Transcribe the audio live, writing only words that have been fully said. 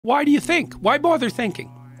Why do you think? Why bother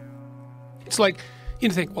thinking? It's like, you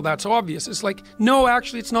think, well, that's obvious. It's like, no,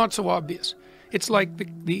 actually, it's not so obvious. It's like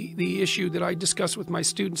the issue that I discuss with my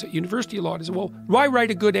students at university a lot is, well, why write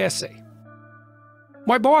a good essay?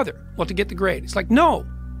 Why bother? Well, to get the grade. It's like, no,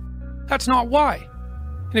 that's not why.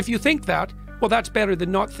 And if you think that, well, that's better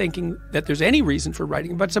than not thinking that there's any reason for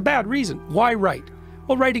writing, but it's a bad reason. Why write?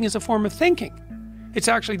 Well, writing is a form of thinking. It's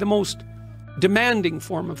actually the most demanding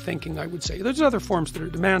form of thinking, I would say. There's other forms that are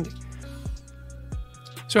demanding.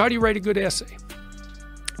 So how do you write a good essay?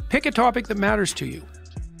 Pick a topic that matters to you.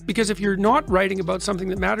 Because if you're not writing about something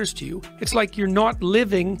that matters to you, it's like you're not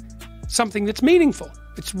living something that's meaningful.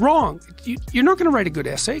 It's wrong. You're not going to write a good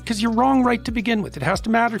essay because you're wrong right to begin with. It has to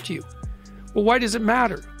matter to you. Well, why does it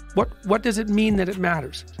matter? What does it mean that it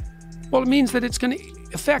matters? Well, it means that it's going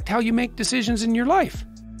to affect how you make decisions in your life.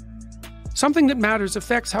 Something that matters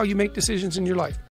affects how you make decisions in your life.